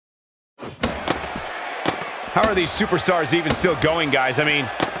How are these superstars even still going, guys? I mean,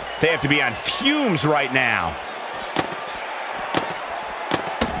 they have to be on fumes right now.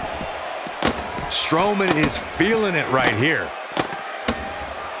 Strowman is feeling it right here.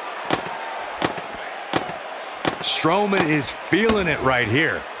 Strowman is feeling it right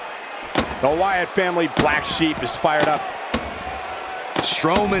here. The Wyatt family black sheep is fired up.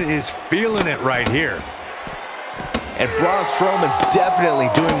 Strowman is feeling it right here. And Braun Strowman's definitely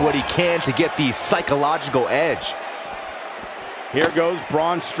doing what he can to get the psychological edge. Here goes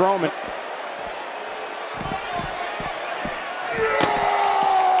Braun Strowman.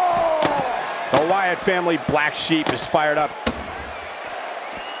 The Wyatt family black sheep is fired up.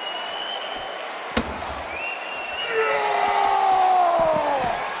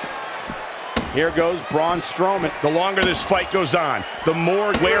 Here goes Braun Strowman. The longer this fight goes on, the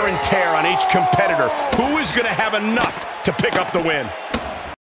more wear and tear on each competitor. Who is going to have enough to pick up the win?